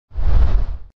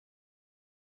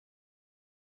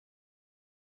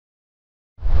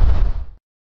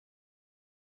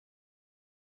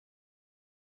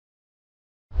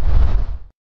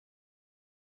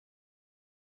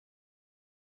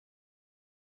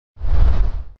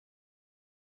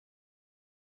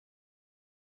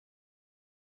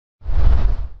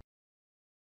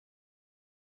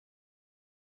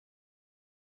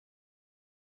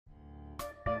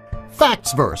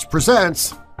Factsverse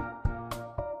presents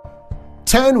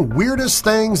 10 Weirdest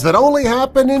Things That Only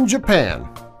Happen in Japan.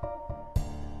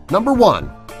 Number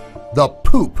 1. The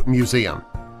Poop Museum.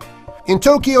 In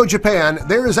Tokyo, Japan,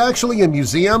 there is actually a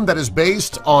museum that is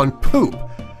based on poop.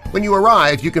 When you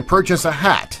arrive, you can purchase a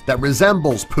hat that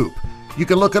resembles poop. You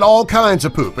can look at all kinds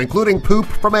of poop, including poop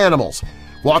from animals.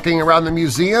 Walking around the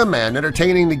museum and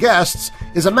entertaining the guests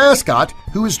is a mascot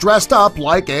who is dressed up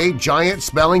like a giant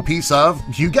smelling piece of,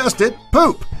 you guessed it,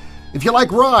 poop. If you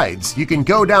like rides, you can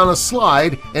go down a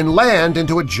slide and land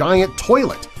into a giant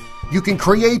toilet. You can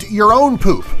create your own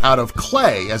poop out of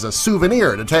clay as a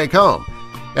souvenir to take home.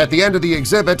 At the end of the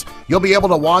exhibit, you'll be able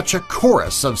to watch a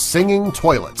chorus of singing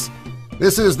toilets.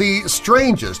 This is the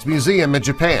strangest museum in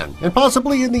Japan and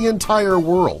possibly in the entire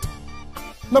world.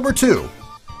 Number 2.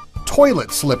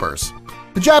 Toilet slippers.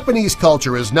 The Japanese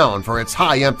culture is known for its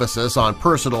high emphasis on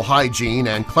personal hygiene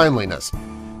and cleanliness.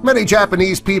 Many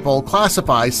Japanese people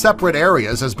classify separate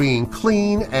areas as being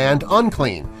clean and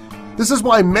unclean. This is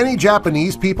why many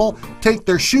Japanese people take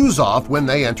their shoes off when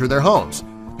they enter their homes.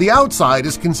 The outside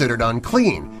is considered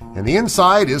unclean, and the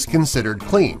inside is considered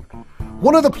clean.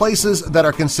 One of the places that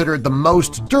are considered the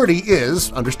most dirty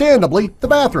is, understandably, the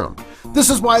bathroom. This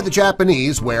is why the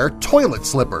Japanese wear toilet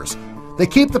slippers. They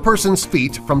keep the person's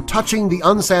feet from touching the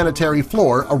unsanitary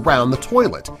floor around the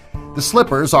toilet. The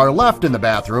slippers are left in the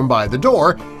bathroom by the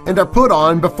door and are put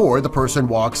on before the person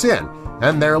walks in,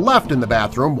 and they're left in the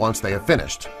bathroom once they have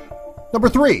finished. Number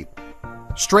 3.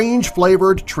 Strange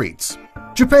flavored treats.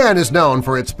 Japan is known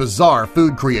for its bizarre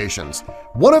food creations.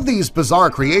 One of these bizarre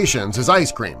creations is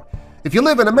ice cream. If you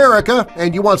live in America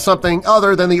and you want something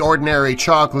other than the ordinary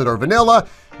chocolate or vanilla,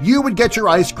 you would get your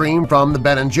ice cream from the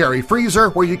Ben & Jerry freezer,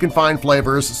 where you can find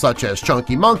flavors such as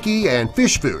Chunky Monkey and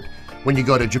fish food. When you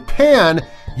go to Japan,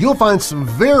 you'll find some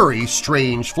very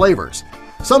strange flavors.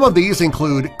 Some of these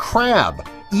include crab,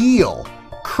 eel,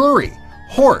 curry,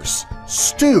 horse,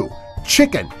 stew,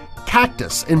 chicken,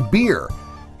 cactus, and beer.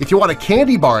 If you want a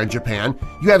candy bar in Japan,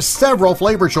 you have several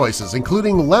flavor choices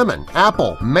including lemon,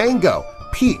 apple, mango,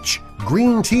 peach,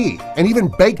 green tea, and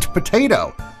even baked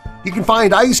potato. You can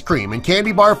find ice cream and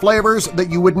candy bar flavors that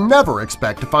you would never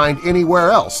expect to find anywhere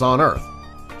else on Earth.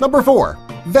 Number 4.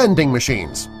 Vending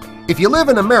machines. If you live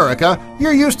in America,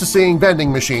 you're used to seeing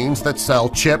vending machines that sell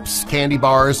chips, candy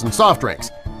bars, and soft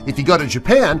drinks. If you go to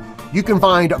Japan, you can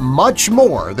find much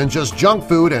more than just junk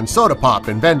food and soda pop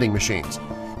in vending machines.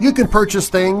 You can purchase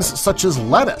things such as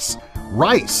lettuce,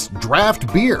 rice,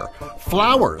 draft beer,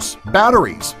 flowers,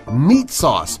 batteries, meat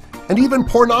sauce, and even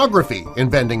pornography in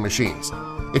vending machines.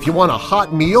 If you want a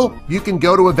hot meal, you can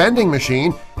go to a vending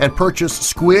machine and purchase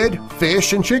squid,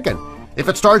 fish, and chicken. If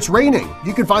it starts raining,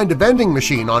 you can find a vending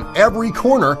machine on every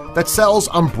corner that sells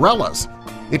umbrellas.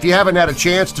 If you haven't had a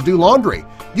chance to do laundry,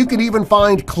 you can even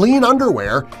find clean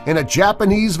underwear in a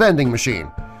Japanese vending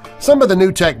machine. Some of the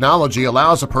new technology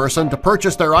allows a person to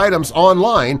purchase their items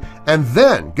online and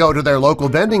then go to their local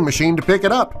vending machine to pick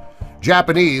it up.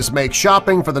 Japanese make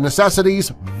shopping for the necessities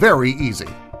very easy.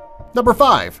 Number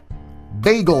 5.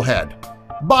 Bagel head.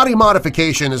 Body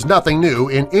modification is nothing new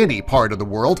in any part of the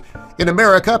world. In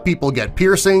America, people get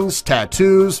piercings,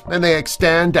 tattoos, and they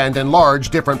extend and enlarge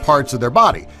different parts of their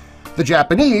body. The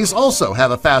Japanese also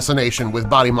have a fascination with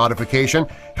body modification,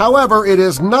 however, it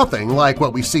is nothing like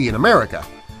what we see in America.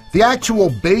 The actual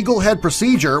bagel head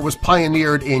procedure was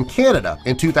pioneered in Canada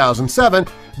in 2007,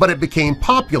 but it became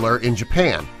popular in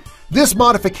Japan. This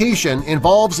modification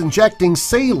involves injecting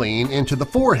saline into the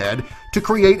forehead to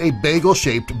create a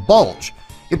bagel-shaped bulge.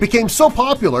 It became so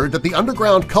popular that the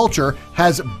underground culture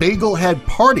has bagel head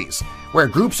parties, where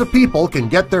groups of people can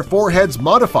get their foreheads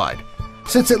modified.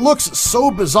 Since it looks so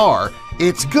bizarre,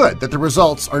 it's good that the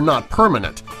results are not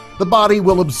permanent. The body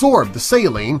will absorb the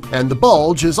saline, and the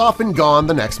bulge is often gone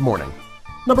the next morning.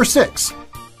 Number 6.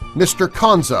 Mr.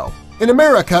 Konzo. In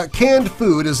America, canned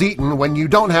food is eaten when you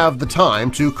don't have the time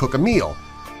to cook a meal.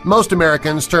 Most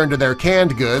Americans turn to their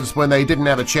canned goods when they didn't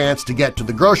have a chance to get to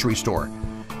the grocery store.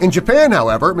 In Japan,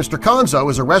 however, Mr. Konzo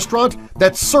is a restaurant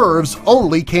that serves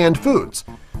only canned foods.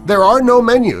 There are no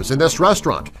menus in this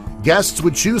restaurant. Guests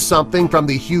would choose something from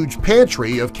the huge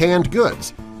pantry of canned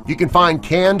goods. You can find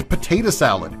canned potato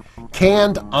salad,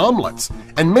 canned omelets,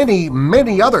 and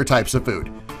many other types of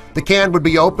food. The can would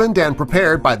be opened and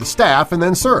prepared by the staff and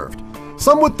then served.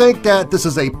 Some would think that this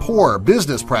is a poor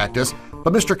business practice,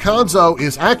 but Mr. Konzo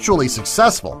is actually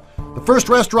successful. The first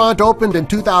restaurant opened in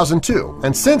 2002,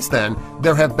 and since then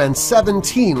there have been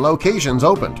 17 locations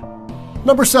opened.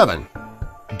 Number 7.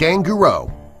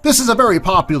 Ganguro. This is a very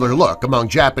popular look among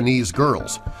Japanese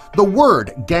girls. The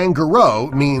word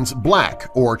ganguro means black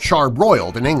or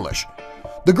charbroiled in English.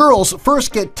 The girls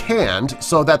first get tanned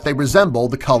so that they resemble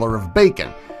the color of bacon.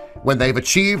 When they've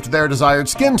achieved their desired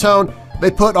skin tone, they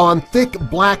put on thick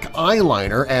black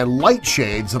eyeliner and light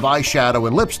shades of eyeshadow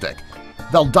and lipstick.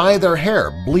 They'll dye their hair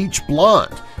bleach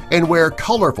blonde and wear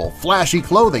colorful, flashy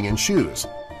clothing and shoes.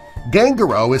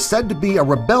 Ganguro is said to be a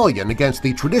rebellion against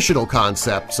the traditional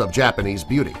concepts of Japanese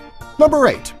beauty. Number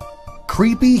 8.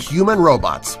 Creepy human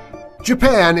robots.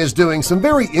 Japan is doing some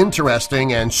very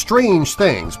interesting and strange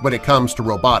things when it comes to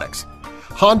robotics.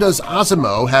 Honda's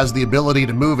Asimo has the ability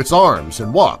to move its arms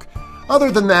and walk.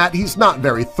 Other than that, he's not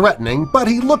very threatening, but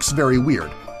he looks very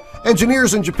weird.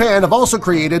 Engineers in Japan have also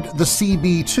created the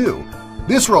CB2.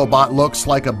 This robot looks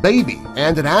like a baby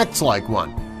and it acts like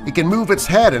one. It can move its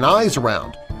head and eyes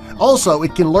around. Also,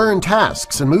 it can learn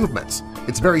tasks and movements.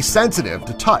 It's very sensitive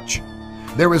to touch.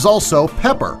 There is also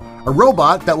Pepper, a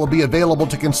robot that will be available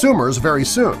to consumers very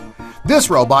soon.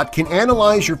 This robot can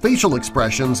analyze your facial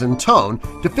expressions and tone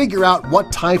to figure out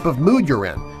what type of mood you're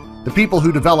in. The people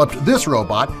who developed this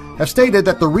robot have stated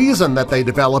that the reason that they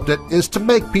developed it is to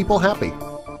make people happy.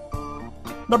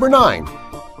 Number 9.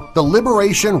 The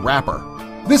Liberation Wrapper.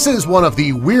 This is one of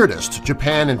the weirdest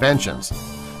Japan inventions.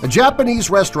 A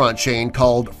Japanese restaurant chain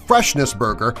called Freshness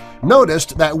Burger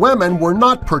noticed that women were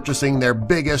not purchasing their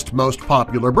biggest, most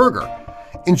popular burger.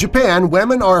 In Japan,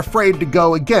 women are afraid to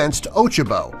go against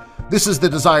ochibo. This is the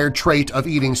desired trait of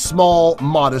eating small,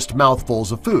 modest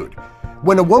mouthfuls of food.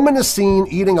 When a woman is seen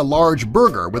eating a large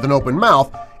burger with an open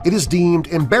mouth, it is deemed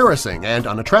embarrassing and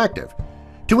unattractive.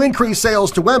 To increase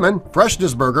sales to women,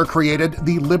 Freshness Burger created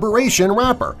the Liberation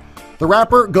Wrapper. The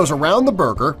wrapper goes around the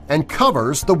burger and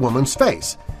covers the woman's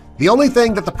face. The only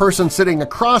thing that the person sitting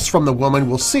across from the woman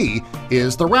will see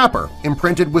is the wrapper,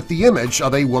 imprinted with the image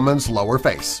of a woman's lower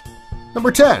face.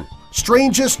 Number 10.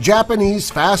 Strangest Japanese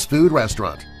fast food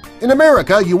restaurant. In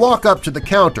America, you walk up to the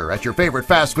counter at your favorite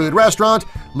fast food restaurant,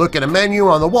 look at a menu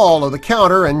on the wall of the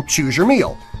counter, and choose your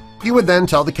meal. You would then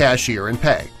tell the cashier and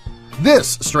pay.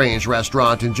 This strange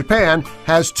restaurant in Japan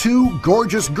has 2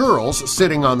 gorgeous girls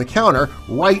sitting on the counter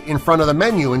right in front of the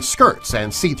menu in skirts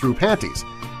and see-through panties.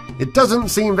 It doesn't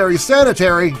seem very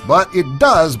sanitary, but it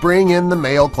does bring in the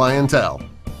male clientele.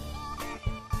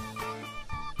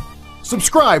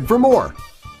 Subscribe for more!